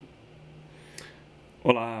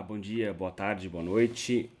Olá, bom dia, boa tarde, boa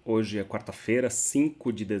noite. Hoje é quarta-feira,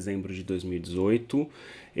 5 de dezembro de 2018.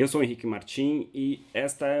 Eu sou o Henrique Martim e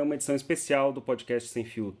esta é uma edição especial do podcast Sem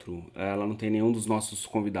Filtro. Ela não tem nenhum dos nossos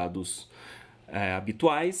convidados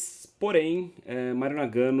habituais, porém, Mário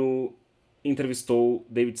Nagano entrevistou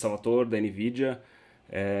David Salvatore, da NVIDIA,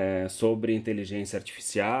 sobre inteligência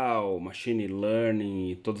artificial, machine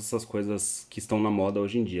learning e todas essas coisas que estão na moda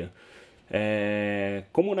hoje em dia.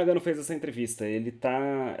 Como o Nagano fez essa entrevista? Ele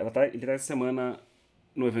tá essa semana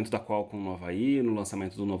no evento da Qualcomm no Havaí, no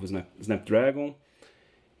lançamento do novo Snapdragon.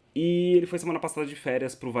 E ele foi semana passada de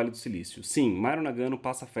férias pro Vale do Silício. Sim, Mário Nagano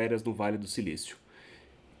passa férias no Vale do Silício.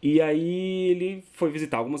 E aí ele foi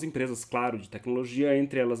visitar algumas empresas, claro, de tecnologia,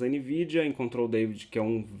 entre elas a NVIDIA, encontrou o David, que é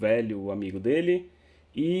um velho amigo dele,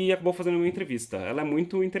 e acabou fazendo uma entrevista. Ela é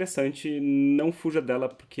muito interessante, não fuja dela,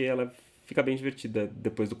 porque ela fica bem divertida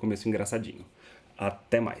depois do começo engraçadinho.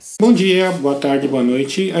 Até mais. Bom dia, boa tarde, boa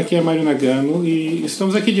noite. Aqui é Mário Nagano e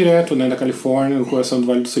estamos aqui direto, da Califórnia, no coração do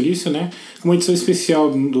Vale do Silício, com uma edição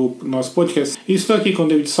especial do nosso podcast. E estou aqui com o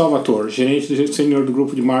David Salvatore, gerente sênior do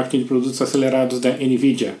grupo de marketing de produtos acelerados da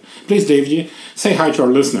NVIDIA. Please, David, say hi to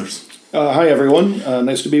our listeners. Hi, everyone.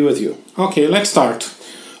 Nice to be with you. Okay, let's start.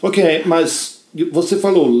 Okay, mas você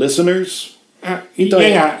falou listeners? Então,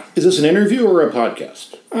 yeah. Is this an interview or a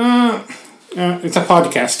podcast? It's a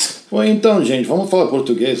podcast. Well, então, gente, vamos falar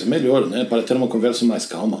português, é melhor, né? Para ter uma conversa mais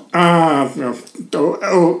calma.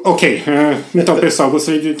 Ok. Então, pessoal,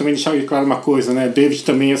 gostaria de também deixar claro uma coisa, David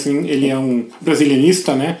também, assim, ele é um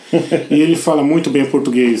brasilianista, E ele fala muito bem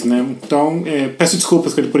português, Então, peço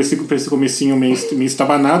desculpas por esse comecinho meio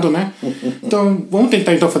estabanado, Então, vamos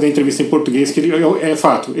tentar então fazer a entrevista em português, que é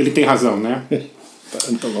fato, ele tem razão,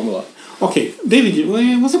 Então, vamos lá. Ok. David,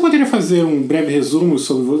 você poderia fazer um breve resumo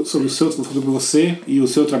sobre você e o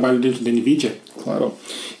seu trabalho dentro da NVIDIA? Claro.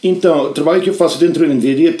 Então, o trabalho que eu faço dentro da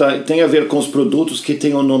NVIDIA tem a ver com os produtos que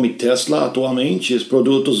têm o nome Tesla atualmente, os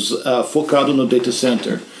produtos focados no data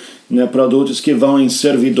center, produtos que vão em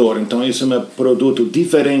servidor. Então, esse é um produto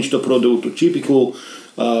diferente do produto típico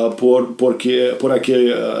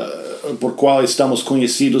por qual estamos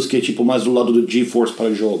conhecidos, que é tipo mais do lado do GeForce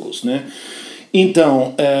para jogos,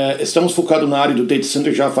 Então, estamos focados na área do data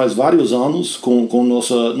center já faz vários anos, com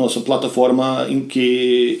nossa plataforma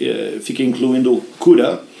que fica incluindo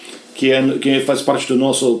CUDA, que faz parte do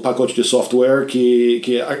nosso pacote de software,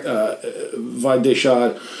 que vai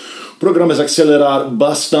deixar programas acelerar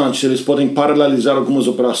bastante. Eles podem paralelizar algumas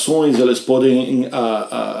operações, eles podem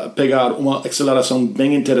pegar uma aceleração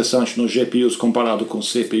bem interessante nos GPUs comparado com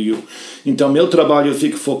CPU. Então, meu trabalho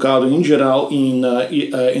fica focado, em geral, em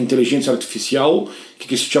inteligência artificial,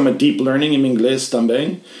 que se chama Deep Learning em inglês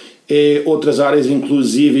também, e outras áreas,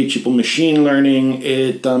 inclusive, tipo Machine Learning,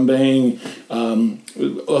 e também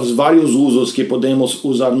os vários usos que podemos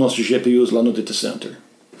usar nossos GPUs lá no data center.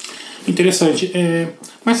 Interessante.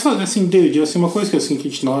 Mas, assim, David, uma coisa que a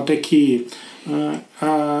gente nota é que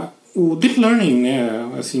o Deep Learning,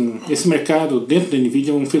 esse mercado dentro da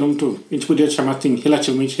NVIDIA é um fenômeno, a gente poderia chamar assim,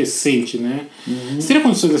 relativamente recente, Uhum. Você teria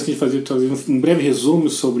condições assim, de fazer um breve resumo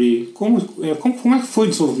sobre como é que foi o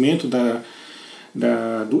desenvolvimento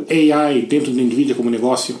do AI dentro da NVIDIA como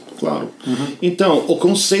negócio? Claro. Uhum. Então, o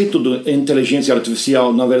conceito de inteligência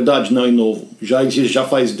artificial, na verdade, não é novo. Já existe já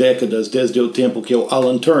faz décadas, desde o tempo que o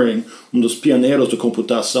Alan Turing, um dos pioneiros da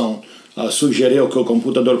computação, sugeriu que o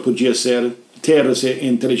computador podia ter essa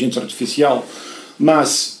inteligência artificial.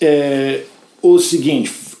 Mas o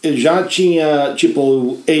seguinte, já tinha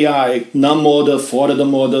tipo AI na moda, fora da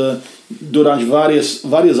moda, durante vários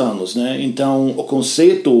anos, Então, o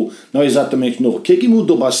conceito não é exatamente novo. O que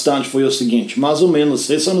mudou bastante foi o seguinte: mais ou menos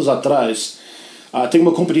 6 anos atrás, tem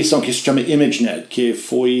uma competição que se chama ImageNet,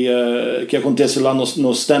 que acontece lá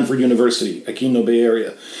no Stanford University, aqui no Bay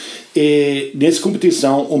Area. E nessa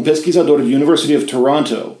competição, um pesquisador da University of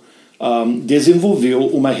Toronto desenvolveu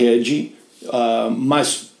uma rede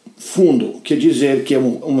mais fundo, quer dizer que é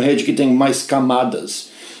uma rede que tem mais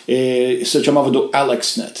camadas. Se chamava do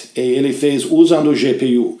AlexNet. Ele fez usando o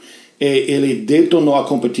GPU. Ele detonou a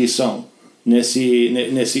competição nesse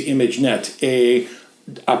ImageNet. E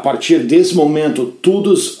a partir desse momento,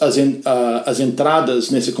 todas as entradas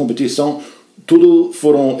nessa competição, tudo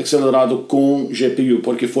foram aceleradas com GPU,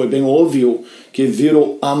 porque foi bem óbvio que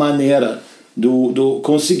virou a maneira de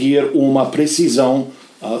conseguir uma precisão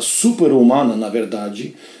super-humana, na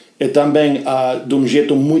verdade, e também de um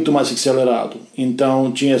jeito muito mais acelerado.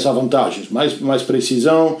 Então tinha essa vantagem, mais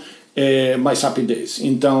precisão, mais rapidez.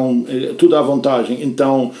 Então tudo à vantagem.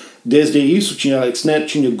 Então desde isso tinha AlexNet,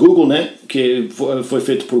 tinha GoogleNet, que foi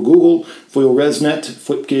feito por Google, foi o ResNet,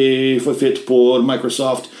 que foi feito por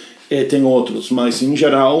Microsoft, e tem outros, mas em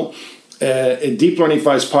geral Deep Learning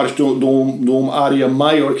faz parte de uma área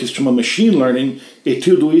maior que se chama Machine Learning, e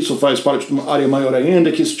tudo isso faz parte de uma área maior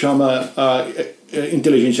ainda que se chama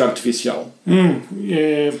Inteligência Artificial.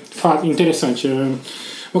 Interessante.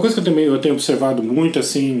 Uma coisa que eu tenho observado muito,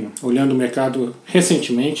 assim, olhando o mercado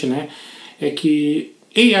recentemente, né, é que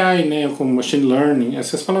AI, né, como Machine Learning,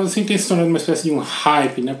 essas palavras assim têm se tornado uma espécie de um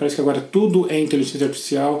hype, né, parece que agora tudo é inteligência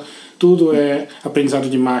artificial, tudo é aprendizado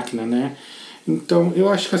de máquina, né. Então, eu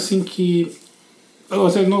acho que assim que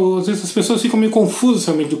às vezes as pessoas ficam meio confusas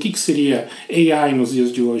realmente do que seria AI nos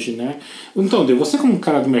dias de hoje, né. Então, você como um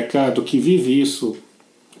cara do mercado que vive isso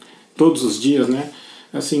todos os dias, né,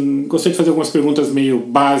 assim, gostaria de fazer algumas perguntas meio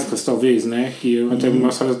básicas, talvez, né, que eu até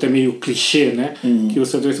umas falas até meio clichê, né, que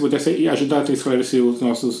você pudesse ajudar a esclarecer os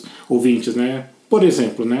nossos ouvintes, né. Por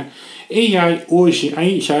exemplo, né, AI hoje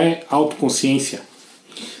aí já é autoconsciência?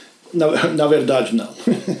 Na verdade, não.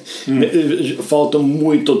 Falta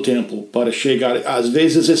muito tempo para chegar. Às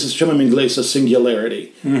vezes, isso se chama em inglês a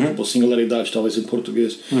singularity, ou singularidade, talvez em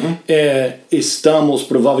português. Estamos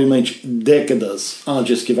provavelmente décadas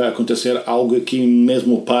antes que vai acontecer algo que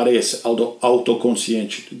mesmo parece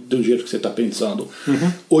autoconsciente do jeito que você está pensando.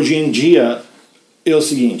 Hoje em dia, é o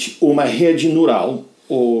seguinte: uma rede neural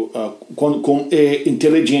é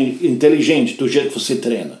inteligente do jeito que você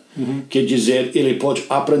treina. Quer dizer, ele pode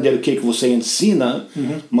aprender o que você ensina,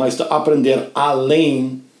 mas aprender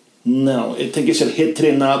além, não. Ele tem que ser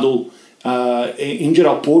retreinado, em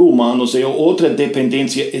geral, por humanos. É outra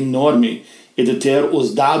dependência enorme de ter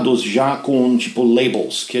os dados já com, tipo,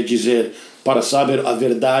 labels. Quer dizer, para saber a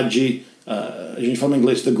verdade, a gente fala em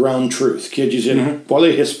inglês, the ground truth. Quer dizer, qual é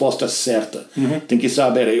a resposta certa. Tem que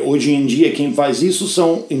saber. Hoje em dia, quem faz isso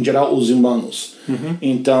são, em geral, os humanos.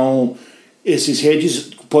 Então, essas redes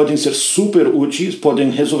podem ser super úteis, podem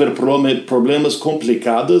resolver problemas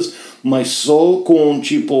complicados, mas só com,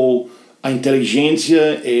 tipo, a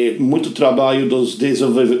inteligência e muito trabalho dos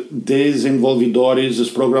desenvolvedores, dos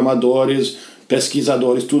programadores,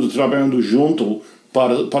 pesquisadores, tudo trabalhando junto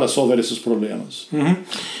para resolver esses problemas.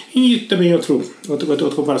 E também outra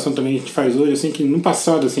comparação também que a gente faz hoje, assim, que no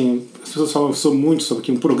passado, assim, as pessoas falam muito sobre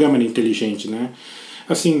que um programa era inteligente, né?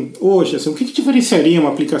 Assim, hoje, assim, o que diferenciaria uma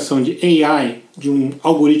aplicação de AI de um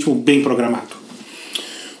algoritmo bem programado?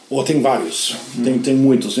 Tem vários, tem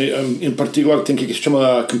muitos. Em particular, tem o que se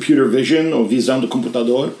chama Computer Vision, ou visão do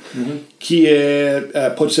computador, que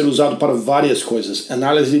pode ser usado para várias coisas.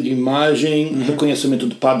 Análise de imagem, reconhecimento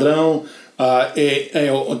do padrão,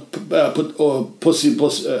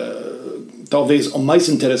 talvez o mais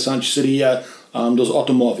interessante seria dos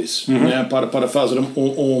automóveis, né? Para fazer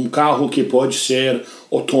um carro que pode ser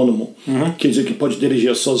autônomo, quer dizer, que pode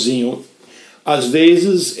dirigir sozinho. Às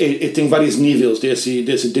vezes, tem vários níveis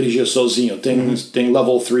desse dirigir sozinho. Tem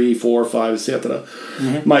level 3, 4, 5, etc.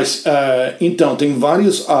 Mas, então, tem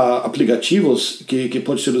vários aplicativos que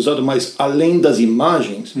pode ser usado, mas além das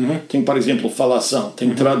imagens, tem, por exemplo, falação,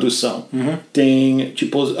 tem tradução, tem,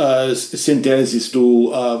 tipo, as sinteses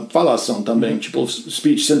do falação também, tipo,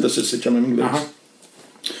 speech synthesis, se chama em inglês.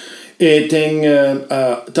 E tem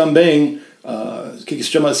também que se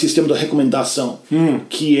chama sistema de recomendação,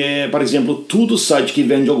 que é, por exemplo, todo site que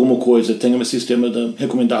vende alguma coisa tem um sistema de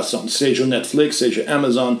recomendação, seja o Netflix, seja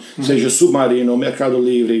Amazon, seja Submarino, Mercado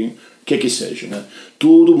Livre, o que seja, né?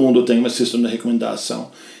 Todo mundo tem um sistema de recomendação.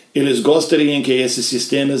 Eles gostariam que esses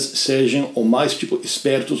sistemas sejam o mais, tipo,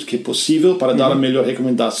 espertos que possível para dar a melhor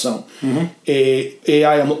recomendação. E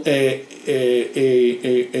AI é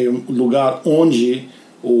um lugar onde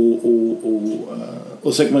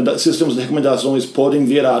os sistemas de recomendações podem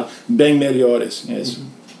virar bem melhores.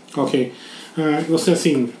 Ok. Você,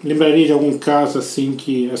 assim, lembraria de algum caso assim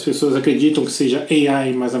que as pessoas acreditam que seja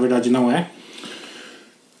AI, mas na verdade não é?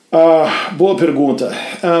 Boa pergunta.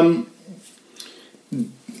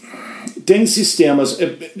 Tem sistemas...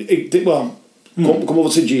 como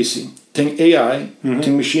você disse, tem AI,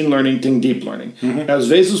 tem Machine Learning, tem Deep Learning. Às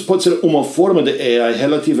vezes pode ser uma forma de AI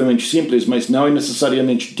relativamente simples, mas não é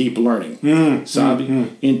necessariamente Deep Learning, sabe?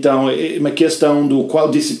 Então, é uma questão do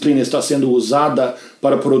qual disciplina está sendo usada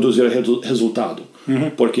para produzir resultado.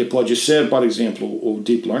 Porque pode ser, por exemplo, o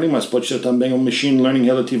Deep Learning, mas pode ser também um Machine Learning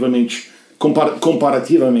relativamente,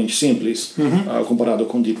 comparativamente simples, comparado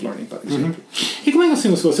com Deep Learning, por exemplo. E como é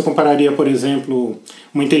assim, se você compararia, por exemplo,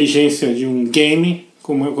 uma inteligência de um game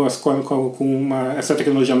com essa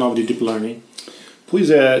tecnologia nova de Deep Learning? Pois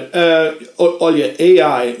é, olha,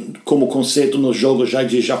 AI como conceito nos jogos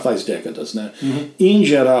já faz décadas, né? Em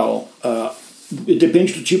geral,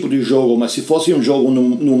 depende do tipo de jogo, mas se fosse um jogo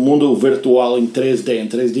no mundo virtual em 3D, em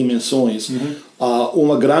 3 dimensões,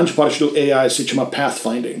 uma grande parte do AI se chama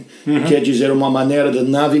pathfinding, quer dizer, uma maneira de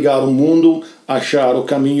navegar o mundo, achar o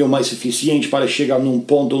caminho mais eficiente para chegar num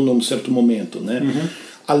ponto ou num certo momento, né?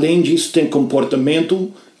 Além disso, tem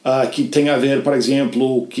comportamento que tem a ver, por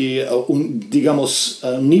exemplo, que digamos,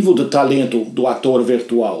 nível de talento do ator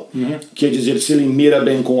virtual. Quer dizer, se ele mira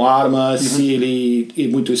bem com armas, se ele é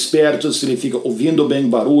muito esperto, se ele fica ouvindo bem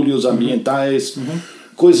barulhos ambientais,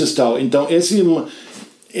 coisas tal. Então, esse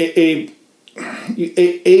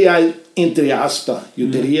AI, entre aspas, eu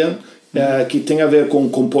diria, que tem a ver com o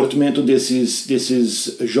comportamento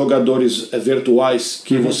desses jogadores virtuais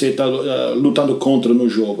que você está lutando contra no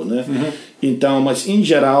jogo, né? Então, mas em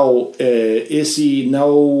geral, esse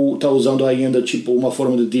não está usando ainda tipo uma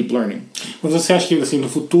forma de deep learning. Mas você acha que assim, no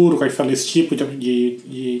futuro, quando fala esse tipo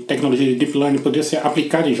de tecnologia de deep learning poderia ser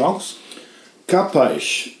aplicada em jogos?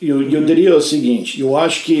 Capaz. Eu diria o seguinte, eu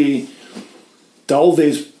acho que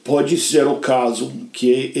talvez pode ser o caso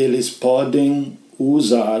que eles podem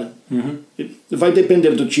usar. Vai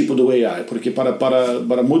depender do tipo do AI, porque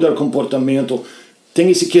para mudar comportamento tem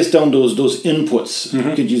essa questão dos inputs,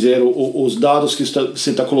 quer dizer, os dados que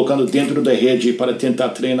você está colocando dentro da rede para tentar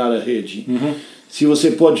treinar a rede. Se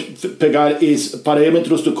você pode pegar esses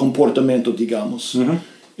parâmetros do comportamento, digamos,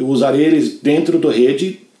 e usar eles dentro da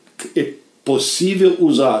rede, é possível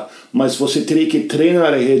usar, mas você teria que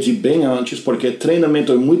treinar a rede bem antes, porque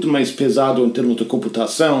treinamento é muito mais pesado em termos de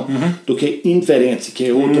computação do que inferência, que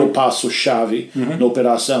é outro passo-chave na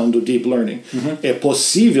operação do deep learning. É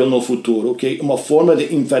possível no futuro que uma forma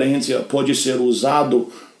de inferência pode ser usado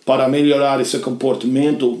para melhorar esse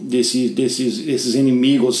comportamento desses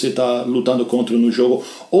inimigos que você está lutando contra no jogo,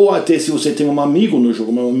 ou até se você tem um amigo no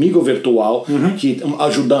jogo, um amigo virtual, que um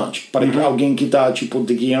ajudante, para alguém que está tipo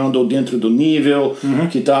te guiando dentro do nível,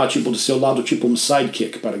 que está tipo do seu lado, tipo um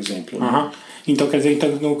sidekick, por exemplo. Então quer dizer,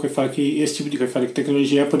 então, que eu falo que esse tipo de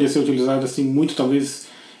tecnologia poderia ser utilizada assim muito talvez,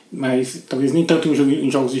 mas talvez nem tanto em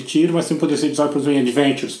jogos de tiro, mas sim poderia ser usado, por exemplo, em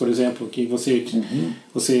adventures, por exemplo, que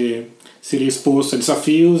você seria exposto a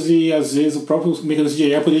desafios e às vezes o próprio mecanismo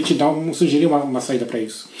de AI poderia te dar sugerir uma saída para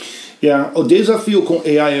isso. O desafio com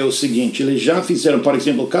AI é o seguinte, eles já fizeram, por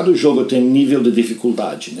exemplo, cada jogo tem nível de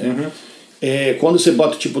dificuldade, né? Quando você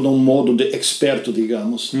bota tipo num modo de experto,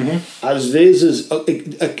 digamos, às vezes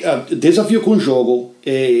o desafio com o jogo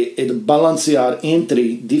é de balancear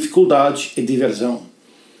entre dificuldade e diversão.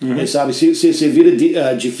 Sabe, se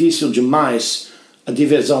vira difícil demais, a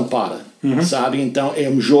diversão para. Sabe, então é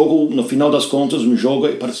um jogo, no final das contas, um jogo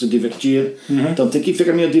é para se divertir, então tem que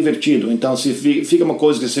ficar meio divertido. Então se fica uma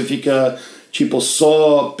coisa que você fica tipo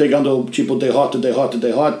só pegando tipo derrota,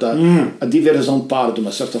 a diversão para de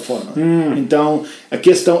uma certa forma. Então a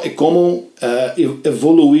questão é como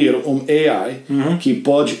evoluir um AI que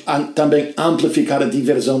pode também amplificar a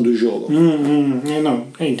diversão do jogo. Não,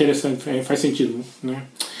 é interessante, faz sentido, né?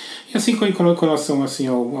 E assim, com relação assim,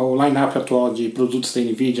 ao line-up atual de produtos da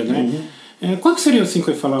NVIDIA, né? Qual que seria, assim, que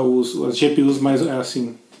eu ia falar, as GPUs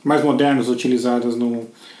mais modernas utilizadas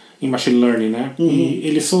em Machine Learning, né? E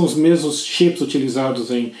eles são os mesmos chips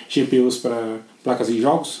utilizados em GPUs para placas de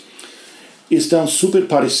jogos? Estão super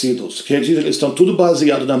parecidos, quer dizer, eles estão tudo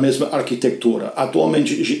baseado na mesma arquitetura.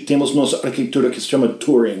 Atualmente temos nossa arquitetura que se chama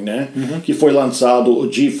Turing, né? Que foi lançado o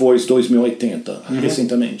GeForce 2080,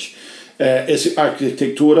 recentemente. Essa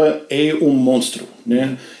arquitetura é um monstro,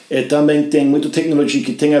 né? Também tem muita tecnologia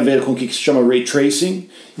que tem a ver com o que se chama Ray Tracing,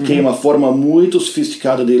 que é uma forma muito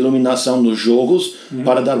sofisticada de iluminação nos jogos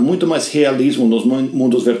para dar muito mais realismo nos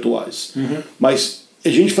mundos virtuais. Mas a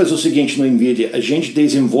gente faz o seguinte no NVIDIA, a gente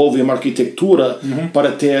desenvolve uma arquitetura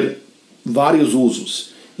para ter vários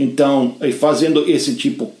usos. Então, fazendo esse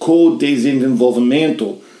tipo de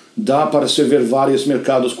co-desenvolvimento, dá para servir vários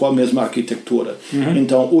mercados com a mesma arquitetura.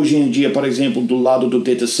 Então, hoje em dia, por exemplo, do lado do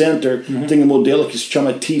data center, tem um modelo que se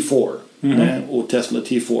chama T4, né? O Tesla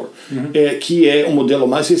T4, que é o modelo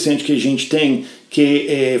mais recente que a gente tem, que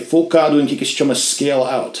é focado em que se chama scale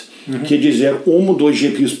out. Quer dizer, 1 ou 2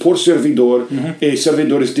 GPUs por servidor e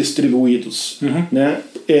servidores distribuídos. Né?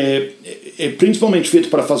 É principalmente feito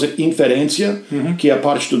para fazer inferência, que é a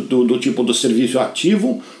parte do tipo do serviço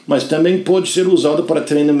ativo, mas também pode ser usado para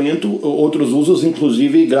treinamento, outros usos,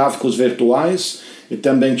 inclusive gráficos virtuais, e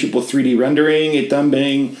também tipo 3D rendering, e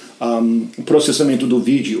também processamento do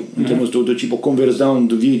vídeo, em termos do tipo conversão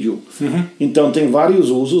do vídeo. Então tem vários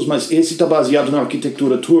usos, mas esse está baseado na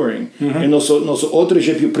arquitetura Turing. E nosso outro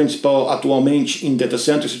GPU principal atualmente em data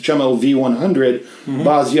center se chama o V100,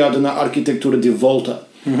 baseado na arquitetura de Volta.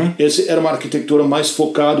 Essa era uma arquitetura mais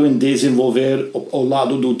focada em desenvolver ao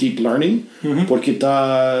lado do Deep Learning, porque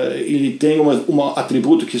ele tem um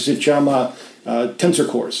atributo que se chama Tensor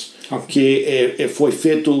Cores. que foi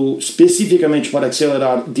feito especificamente para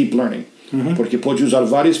acelerar Deep Learning. Porque pode usar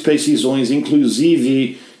várias precisões,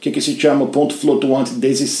 inclusive que se chama ponto flutuante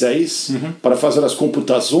 16, para fazer as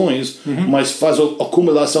computações, mas faz a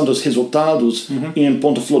acumulação dos resultados em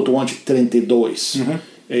ponto flutuante 32.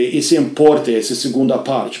 Isso importa, essa segunda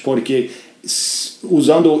parte, porque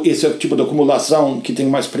usando esse tipo de acumulação que tem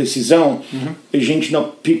mais precisão, a gente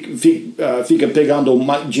não fica pegando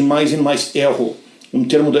de mais em mais erro. Um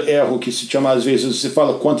termo de erro que se chama, às vezes, se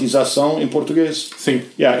fala quantização em português. Sim.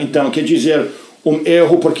 Então, quer dizer, um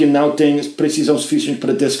erro porque não tem precisão suficiente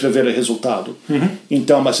para descrever o resultado.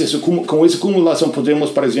 Então, mas com essa acumulação podemos,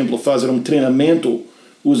 por exemplo, fazer um treinamento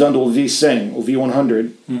usando o V100, o V100,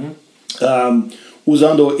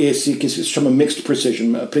 usando esse que se chama Mixed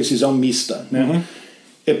Precision, a precisão mista, né?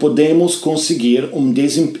 E podemos conseguir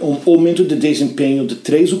um aumento de desempenho de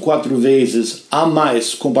 3 ou 4 vezes a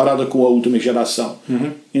mais comparado com a última geração.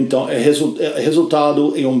 Então,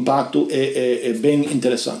 resultado e o impacto é bem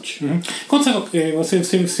interessante. Quando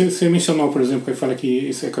você mencionou, por exemplo, que fala que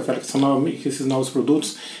esses novos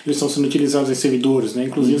produtos eles estão sendo utilizados em servidores, né?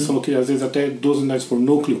 Inclusive falou que às vezes até 12 unidades por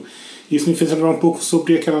núcleo. Isso me fez lembrar um pouco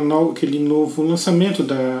sobre aquele novo lançamento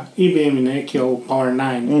da IBM, né? Que é o Power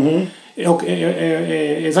 9.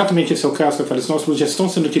 Exatamente esse é o caso que eu falei. Os nossos produtos já estão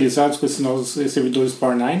sendo utilizados com esses novos servidores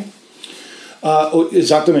Power 9?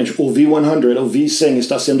 Exatamente. O V100, o V100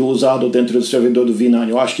 está sendo usado dentro do servidor do V9.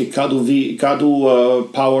 Eu acho que cada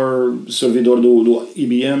Power servidor do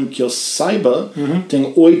IBM que eu saiba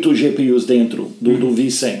tem 8 GPUs dentro do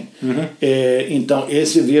V100. Então,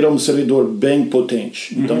 esse vira um servidor bem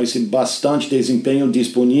potente. Então, esse bastante desempenho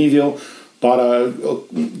disponível para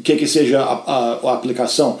que seja a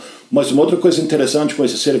aplicação. Mas uma outra coisa interessante com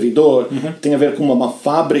esse servidor tem a ver com uma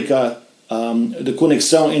fábrica de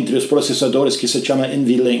conexão entre os processadores que se chama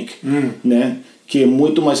NVLink, né? Que é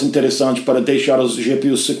muito mais interessante para deixar os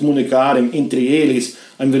GPUs se comunicarem entre eles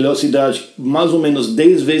em velocidade mais ou menos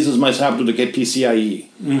 10 vezes mais rápido do que PCIe.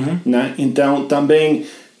 Né? Então, também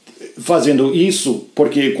fazendo isso,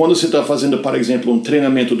 porque quando você está fazendo, por exemplo, um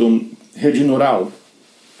treinamento de uma rede neural,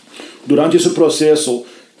 durante esse processo,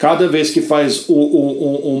 cada vez que faz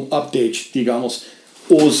um update, digamos,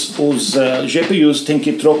 os GPUs têm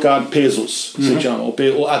que trocar pesos, se chama,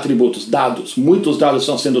 ou atributos, dados. Muitos dados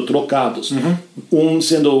estão sendo trocados, um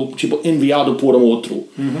sendo enviado por um outro.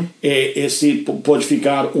 E esse pode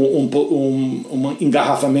ficar um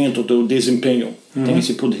engarrafamento do desempenho, tem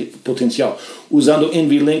esse potencial. Usando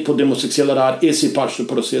NVLink podemos acelerar essa parte do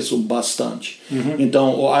processo bastante.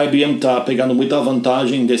 Então o IBM está pegando muita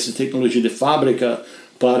vantagem dessa tecnologia de fábrica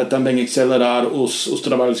para também acelerar os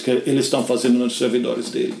trabalhos que eles estão fazendo nos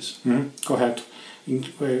servidores deles. Correto.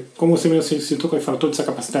 Como você mesmo citou, quando fala toda essa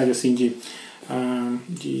capacidade assim de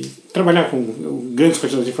trabalhar com grandes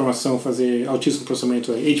quantidades de informação, fazer altíssimo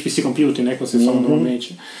processamento, HPC Computing, né, que vocês falam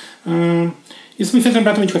normalmente. Isso me fez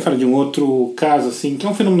lembrar também de quando fala de um outro caso, assim, que é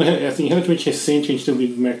um fenômeno assim, relativamente recente que a gente tem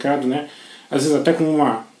ouvido no mercado, né, às vezes até como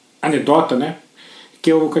uma anedota, né, que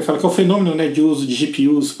é o fenômeno, né, de uso de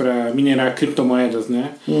GPUs para minerar criptomoedas,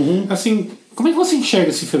 né? Assim, como é que você enxerga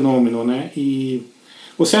esse fenômeno, né? E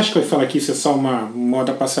você acha que vai falar que isso é só uma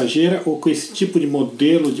moda passageira ou que esse tipo de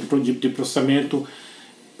modelo de processamento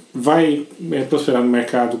vai prosperar no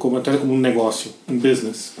mercado até como um negócio, um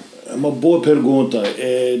business? É uma boa pergunta.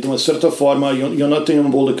 De uma certa forma, eu não tenho uma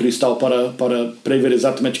bola de cristal para prever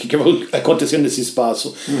exatamente o que vai acontecer nesse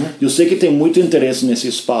espaço. Eu sei que tem muito interesse nesse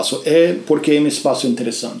espaço, porque é um espaço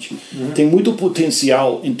interessante. Tem muito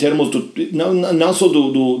potencial em termos não só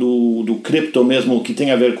do cripto mesmo, que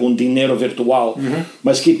tem a ver com dinheiro virtual,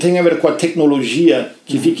 mas que tem a ver com a tecnologia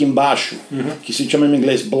que fica embaixo, que se chama em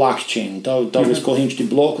inglês blockchain. Talvez corrente de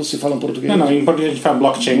blocos, se fala em português? Não, em português a gente fala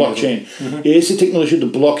blockchain. Blockchain. Essa tecnologia do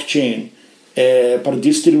blockchain para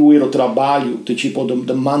distribuir o trabalho,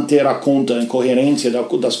 de manter a conta em coerência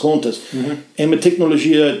das contas, é uma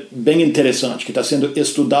tecnologia bem interessante, que está sendo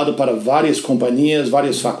estudada para várias companhias,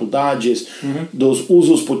 várias faculdades, dos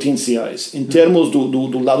usos potenciais. Em termos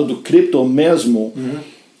do lado do cripto mesmo,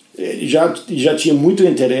 já tinha muito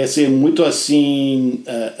interesse, muito assim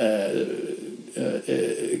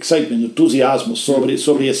excitement, entusiasmo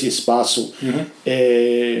sobre esse espaço.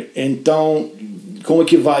 Então, como é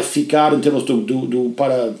que vai ficar em termos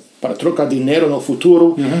para trocar dinheiro no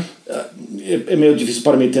futuro? É meio difícil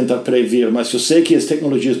para mim tentar prever, mas eu sei que as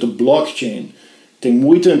tecnologias do blockchain têm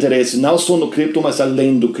muito interesse, não só no cripto, mas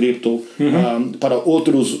além do cripto, para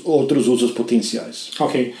outros usos potenciais.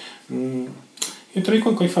 Ok. Então,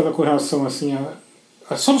 quando fala com relação assim,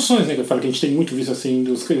 as soluções, né, que eu falo que a gente tem muito visto assim,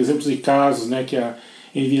 dos exemplos e casos, né, que a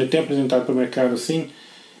NVIDIA tem apresentado para o mercado, assim,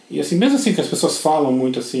 E assim, mesmo assim que as pessoas falam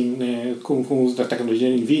muito assim, né, com o uso da tecnologia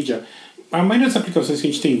da NVIDIA, a maioria das aplicações que a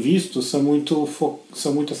gente tem visto são muito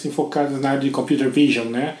assim, focadas na área de computer vision,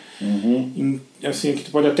 né? Assim, que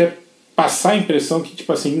tu pode até passar a impressão que,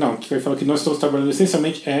 tipo assim, não, que vai falar que nós estamos trabalhando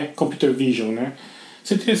essencialmente computer vision, né?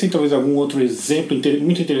 Você teria, assim, talvez algum outro exemplo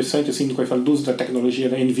muito interessante, assim, do que vai falar do uso da tecnologia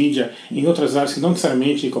da NVIDIA em outras áreas que não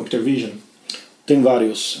necessariamente computer vision? Tem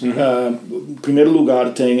vários. Em primeiro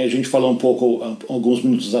lugar, a gente falou um pouco, alguns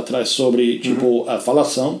minutos atrás, sobre, tipo, a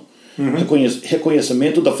falação,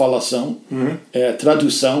 reconhecimento da falação,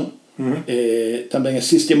 tradução, também o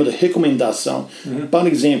sistema de recomendação. Por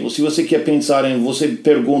exemplo, se você quer pensar você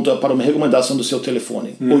pergunta para uma recomendação do seu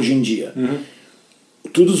telefone, hoje em dia,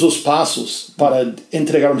 todos os passos para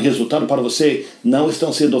entregar um resultado para você não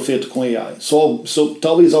estão sendo feitos com AI.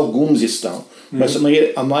 Talvez alguns estão, mas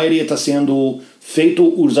a maioria está sendo feito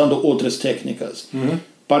usando outras técnicas.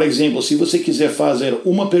 Por exemplo, se você quiser fazer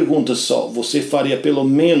uma pergunta só, você faria pelo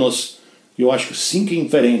menos, eu acho, 5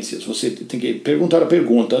 inferências. Você tem que perguntar a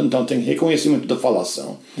pergunta, então tem reconhecimento da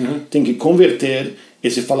falação, tem que converter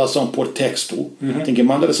essa falação por texto, tem que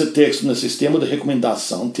mandar esse texto no sistema de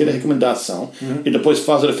recomendação, ter a recomendação, e depois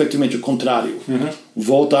fazer efetivamente o contrário.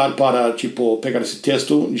 Voltar para, tipo, pegar esse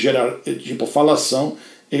texto, gerar, tipo, falação,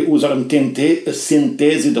 e usar uma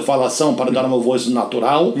síntese da falação para dar uma voz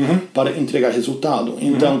natural para entregar resultado.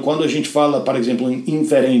 Então, quando a gente fala, por exemplo, em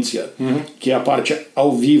inferência, que é a parte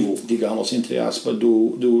ao vivo, digamos, entre aspas,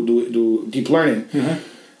 do Deep Learning,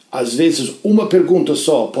 às vezes uma pergunta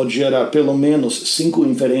só pode gerar pelo menos 5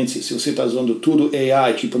 inferências se você está usando tudo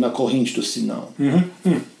AI, tipo na corrente do sinal.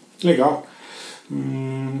 Legal.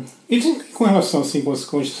 E com relação, assim, quando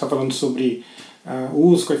a gente está falando sobre o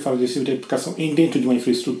uso que eu falo desse tipo de aplicação dentro de uma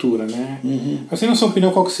infraestrutura, né? Assim, na sua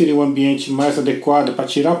opinião, qual que seria o ambiente mais adequado para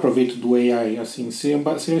tirar proveito do AI? Assim, seriam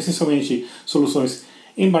essencialmente soluções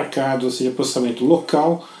embarcadas, ou seja, processamento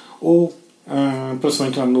local ou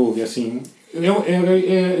processamento na nuvem, assim?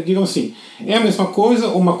 Digamos assim, é a mesma coisa,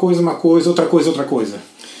 uma coisa, outra coisa?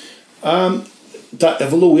 Está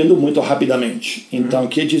evoluindo muito rapidamente. Então,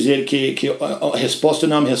 quer dizer que a resposta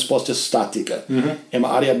não é uma resposta estática. É uma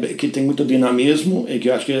área que tem muito dinamismo e que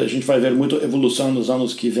eu acho que a gente vai ver muita evolução nos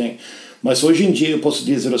anos que vêm. Mas hoje em dia eu posso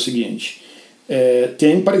dizer o seguinte.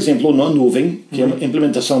 Tem, por exemplo, na nuvem, que é uma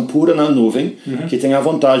implementação pura na nuvem, que tem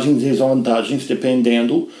vantagens e desvantagens,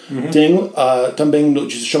 dependendo. Tem também o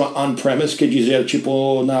que se chama on-premise, que dizer,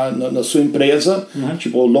 tipo, na sua empresa,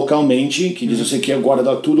 tipo, localmente, que diz você quer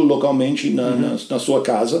guardar tudo localmente na sua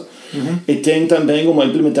casa. E tem também uma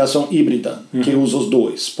implementação híbrida, que usa os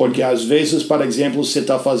dois. Porque, às vezes, por exemplo, você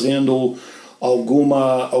está fazendo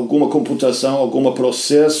alguma computação, algum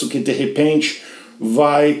processo que, de repente,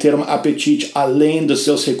 vai ter um apetite além dos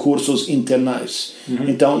seus recursos internais.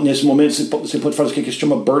 Então, nesse momento, você pode fazer o que se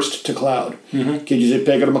chama burst to cloud, quer dizer,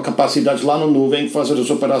 pegar uma capacidade lá na nuvem, fazer as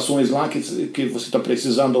operações lá que você está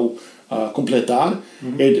precisando completar,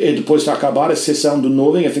 e depois de acabar a sessão do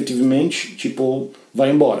nuvem, efetivamente, tipo,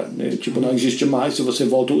 vai embora. Né? Tipo, não existe mais se você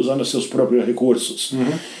volta usando os seus próprios recursos.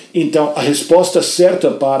 Então, a resposta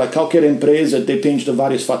certa para qualquer empresa depende de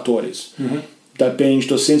vários fatores. Depende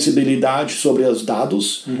da sensibilidade sobre os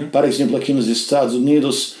dados. Por exemplo, aqui nos Estados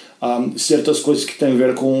Unidos, certas coisas que têm a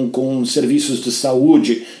ver com serviços de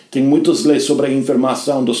saúde, tem muitas leis sobre a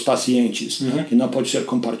informação dos pacientes, que não pode ser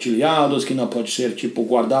compartilhados, que não pode ser, tipo,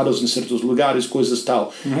 guardados em certos lugares, coisas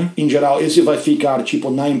tal. Em geral, esse vai ficar, tipo,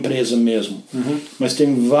 na empresa mesmo. Mas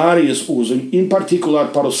tem vários usos, em particular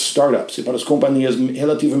para os startups e para as companhias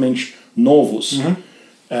relativamente novos,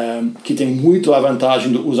 que tem muito a vantagem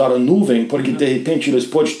de usar a nuvem, porque de repente eles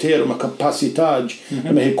podem ter uma capacidade,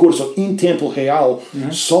 um recurso em tempo real,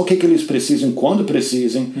 só o que eles precisam, quando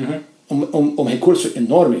precisam, um recurso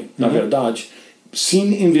enorme, na verdade,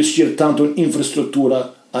 sem investir tanto em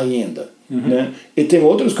infraestrutura ainda. Né? E tem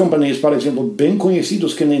outras companhias, por exemplo, bem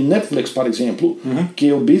conhecidas, que nem Netflix, por exemplo, que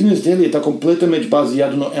o business dele está completamente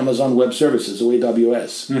baseado no Amazon Web Services, o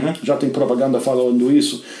AWS. Já tem propaganda falando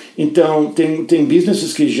isso. Então, tem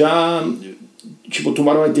businesses que já, tipo,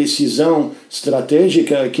 tomaram a decisão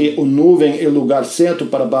estratégica que o nuvem é o lugar certo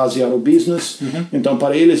para basear o business. Então,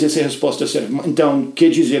 para eles, essa é a resposta certa. Então, quer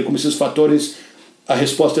dizer, com esses fatores, a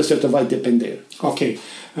resposta certa vai depender. Ok.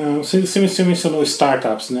 Você mencionou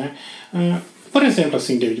startups, né? Por exemplo,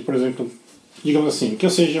 assim, David, digamos assim, que eu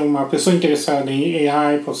seja uma pessoa interessada em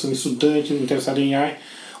AI, posso ser um estudante interessado em AI,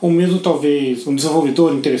 ou mesmo talvez um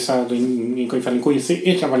desenvolvedor interessado em conhecer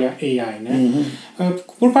e trabalhar AI, né?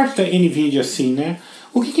 Por parte da NVIDIA, assim, né?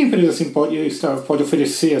 O que a empresa assim, pode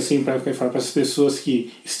oferecer assim, para as pessoas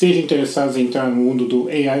que estejam interessadas em entrar no mundo do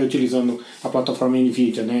AI utilizando a plataforma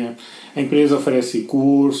NVIDIA, né? A empresa oferece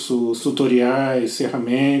cursos, tutoriais,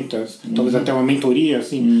 ferramentas, talvez até uma mentoria,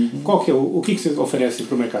 assim. Qual que é o que vocês oferecem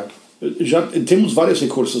para o mercado? Já temos vários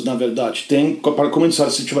recursos, na verdade. Tem, para começar,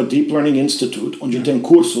 se chama Deep Learning Institute, onde tem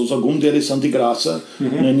cursos, alguns deles são de graça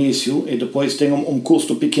no início, e depois tem um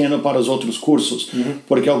custo pequeno para os outros cursos,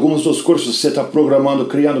 porque alguns dos cursos você está programando,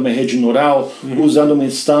 criando uma rede neural, usando uma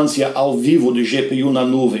instância ao vivo de GPU na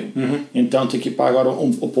nuvem. Então tem que pagar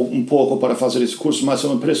um pouco para fazer esse curso, mas é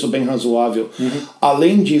um preço bem razoável.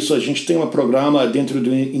 Além disso, a gente tem um programa dentro do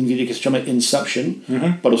NVIDIA que se chama Inception,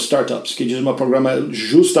 para os startups, que diz um programa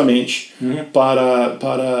justamente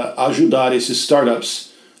para ajudar esses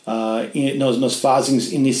startups nas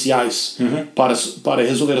fases iniciais, para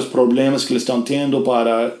resolver os problemas que eles estão tendo,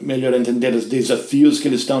 para melhor entender os desafios que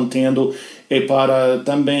eles estão tendo e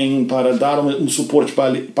também para dar um suporte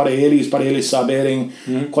para eles saberem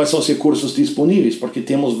quais são os recursos disponíveis, porque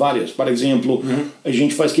temos vários. Por exemplo, a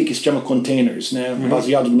gente faz o que se chama containers, né?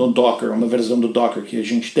 Baseado no Docker, uma versão do Docker que a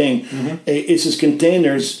gente tem. E esses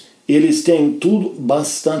containers, eles têm tudo,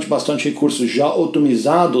 bastante recursos já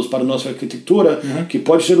otimizados para a nossa arquitetura, que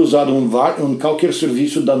pode ser usado em qualquer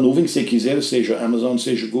serviço da nuvem que você quiser, seja Amazon,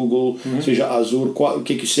 seja Google, seja Azure, o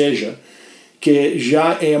que seja, que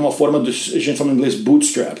já é uma forma, a gente fala em inglês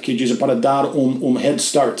bootstrap, que diz para dar um head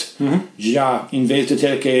start, já, em vez de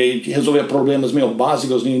ter que resolver problemas meio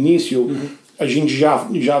básicos no início, a gente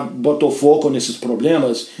já botou foco nesses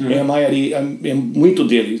problemas, a maioria, muito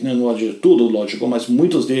deles, né, não é tudo lógico, mas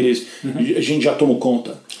muitos deles a gente já tomou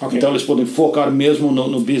conta. Então eles podem focar mesmo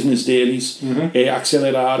no business deles e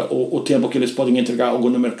acelerar o tempo que eles podem entregar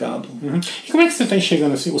algo no mercado. E como é que você está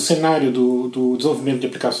enxergando assim, o cenário do desenvolvimento de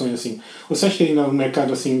aplicações? Assim? Você acha que ainda é um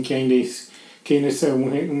mercado assim, que ainda é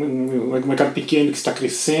um mercado pequeno que está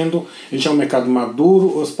crescendo, ele já é um mercado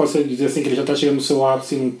maduro, ou você pode dizer assim, que ele já está chegando no seu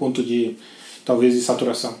ápice num ponto de talvez de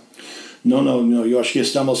saturação? Não, eu acho que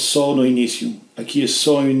estamos só no início. Aqui é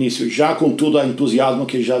só no início, já com todo o entusiasmo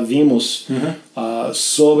que já vimos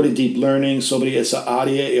sobre Deep Learning, sobre essa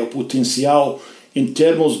área e o potencial em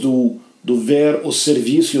termos do ver os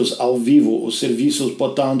serviços ao vivo, os serviços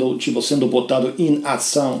sendo botado em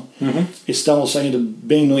ação. Estamos saindo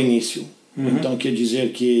bem no início. Então quer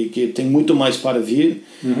dizer que tem muito mais para vir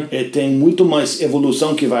e tem muito mais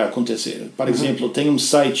evolução que vai acontecer. Por exemplo, tem um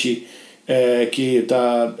site que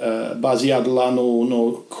está baseado lá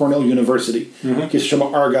no Cornell University, que se chama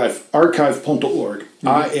archive.org,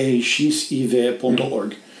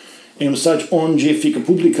 AEXIV.org. É um site onde fica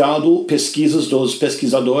publicado pesquisas dos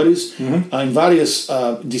pesquisadores em várias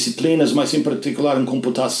disciplinas, mas em particular em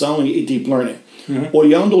computação e deep learning.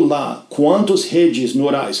 Olhando lá quantas redes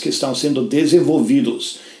neurais que estão sendo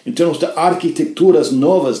desenvolvidos em termos de arquiteturas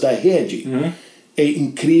novas da rede, é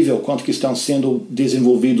incrível quanto que estão sendo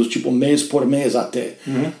desenvolvidos, tipo, mês por mês até.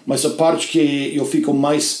 Mas a parte que eu fico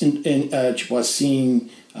mais,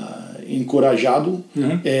 encorajado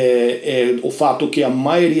é o fato que a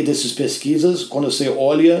maioria dessas pesquisas, quando você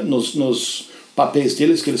olha nos papéis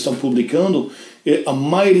deles que eles estão publicando, a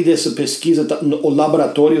maioria dessa pesquisa, o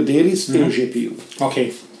laboratório deles é o GPU.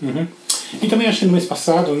 Ok. E também acho que no mês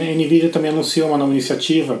passado, né, a NVIDIA também anunciou uma nova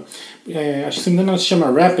iniciativa, acho que se não me engano se chama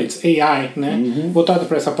Rapids AI, né, voltada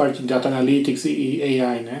para essa parte de Data Analytics e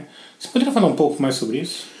AI, né. Você poderia falar um pouco mais sobre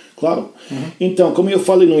isso? Claro. Então, como eu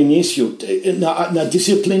falei no início, na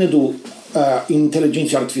disciplina do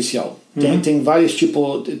inteligência artificial, tem vários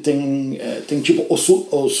tipos, tem tipo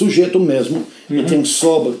o sujeito mesmo e tem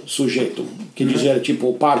sobre-sujeito, que dizer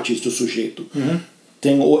tipo partes do sujeito.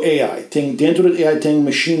 Tem o AI, dentro do AI tem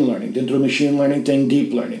Machine Learning, dentro do Machine Learning tem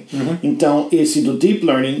Deep Learning. Então, esse do Deep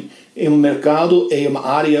Learning é um mercado, é uma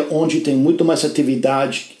área onde tem muito mais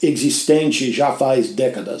atividade existente já faz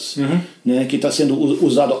décadas, né, que está sendo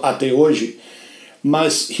usado até hoje.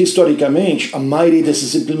 Mas, historicamente, a maioria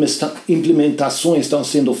dessas implementações estão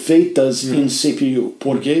sendo feitas em CPU.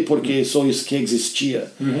 Por quê? Porque só isso que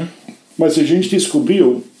existia. Mas a gente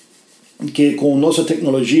descobriu que com nossa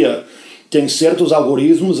tecnologia tem certos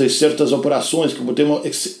algoritmos e certas operações que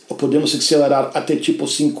podemos acelerar até tipo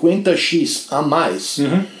 50x a mais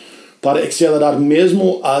para acelerar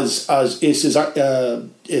mesmo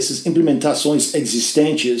essas implementações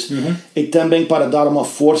existentes e também para dar uma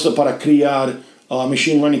força para criar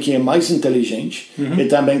machine learning que é mais inteligente e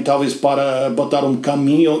também talvez para botar um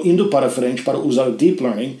caminho indo para frente para usar o deep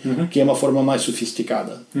learning que é uma forma mais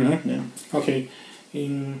sofisticada. Ok.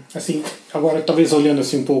 Assim, agora talvez olhando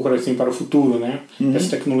assim um pouco assim para o futuro, né,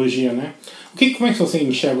 dessa tecnologia, né, como é que você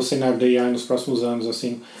enxerga o cenário da AI nos próximos anos,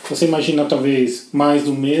 assim? Você imagina talvez mais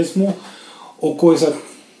do mesmo ou coisa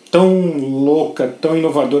tão louca, tão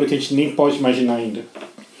inovadora que a gente nem pode imaginar ainda?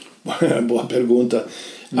 Boa pergunta.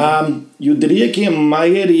 Eu diria que a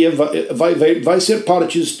maioria vai ser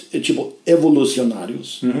partes tipo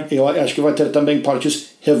evolucionários. Eu acho que vai ter também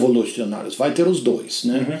partes revolucionárias. Vai ter os dois,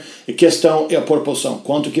 né? A questão é a proporção.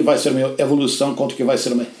 Quanto que vai ser uma evolução, quanto que vai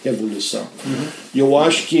ser uma revolução. Eu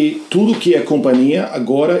acho que tudo que é companhia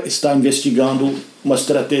agora está investigando uma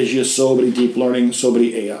estratégia sobre deep learning,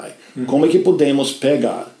 sobre AI. Como é que podemos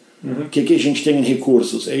pegar? O que a gente tem em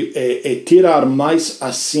recursos? É tirar mais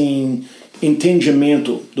assim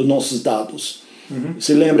entendimento dos nossos dados.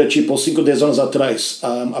 Se lembra, tipo, 5, 10 anos atrás,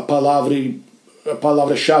 a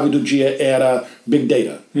palavra-chave do dia era Big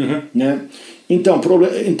Data, né? Então,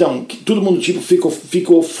 todo mundo tipo,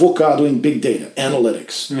 ficou focado em Big Data,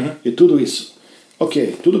 Analytics, e tudo isso.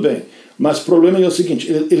 Ok, tudo bem. Mas o problema é o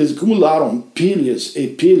seguinte, eles acumularam pilhas e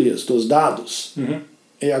pilhas dos dados,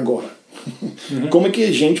 e agora? Como é que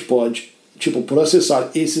a gente pode tipo, processar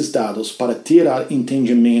esses dados para tirar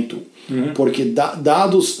entendimento? Porque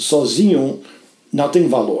dados sozinho não tem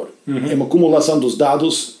valor. É uma acumulação dos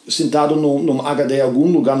dados sentado num HD em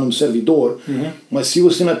algum lugar, num servidor. Mas se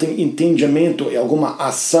você não tem entendimento e alguma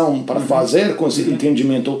ação para fazer com esse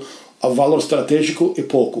entendimento, o valor estratégico é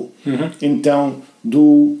pouco. Então,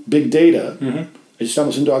 do Big Data,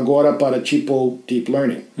 estamos indo agora para tipo Deep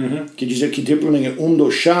Learning. Quer dizer que Deep Learning é um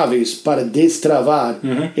dos chaves para destravar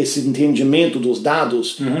esse entendimento dos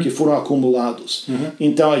dados que foram acumulados.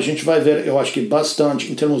 Então a gente vai ver, eu acho que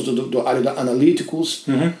bastante, em termos do área da analíticos,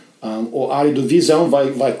 a área do visão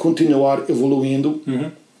vai continuar evoluindo.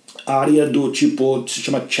 A área do tipo, se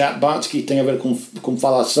chama chatbots, que tem a ver com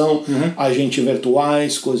falação, agentes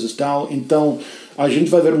virtuais, coisas tal. Então a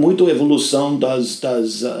gente vai ver muito evolução das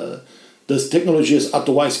tecnologias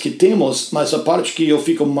atuais que temos, mas a parte que eu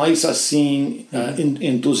fico mais assim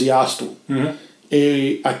entusiasta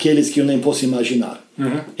é aqueles que eu nem posso imaginar.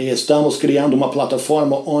 E estamos criando uma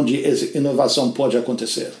plataforma onde essa inovação pode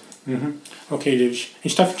acontecer. Ok, David. A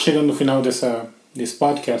gente está chegando no final desse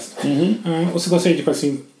podcast. Você gostaria de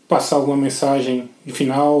assim, passar alguma mensagem de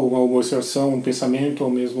final, alguma observação, um pensamento, ou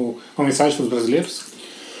mesmo uma mensagem para os brasileiros?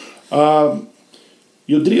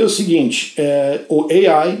 Eu diria o seguinte, o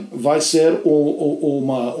AI vai ser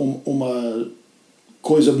uma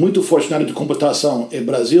coisa muito forte na área de computação. É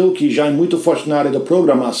Brasil que já é muito forte na área da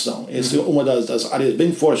programação. Essa é uma das áreas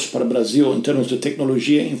bem fortes para o Brasil em termos de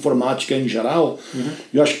tecnologia informática em geral.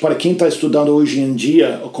 Eu acho que para quem está estudando hoje em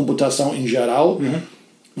dia a computação em geral,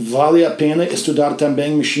 vale a pena estudar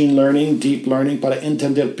também Machine Learning, Deep Learning, para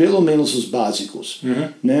entender pelo menos os básicos,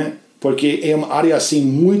 né? Porque é uma área assim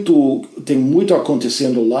tem muito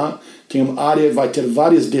acontecendo lá, tem uma área vai ter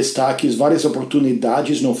vários destaques, várias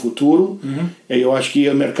oportunidades no futuro. E eu acho que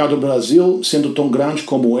o mercado do Brasil, sendo tão grande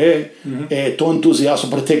como é tão entusiasta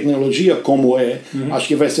para tecnologia como acho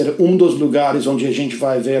que vai ser um dos lugares onde a gente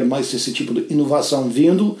vai ver mais esse tipo de inovação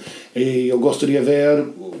vindo. E eu gostaria de ver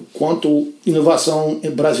quanto inovação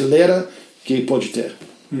brasileira que pode ter.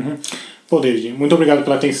 Pô, David, muito obrigado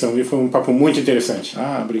pela atenção, viu? Foi um papo muito interessante.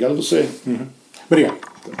 Obrigado a você. Obrigado.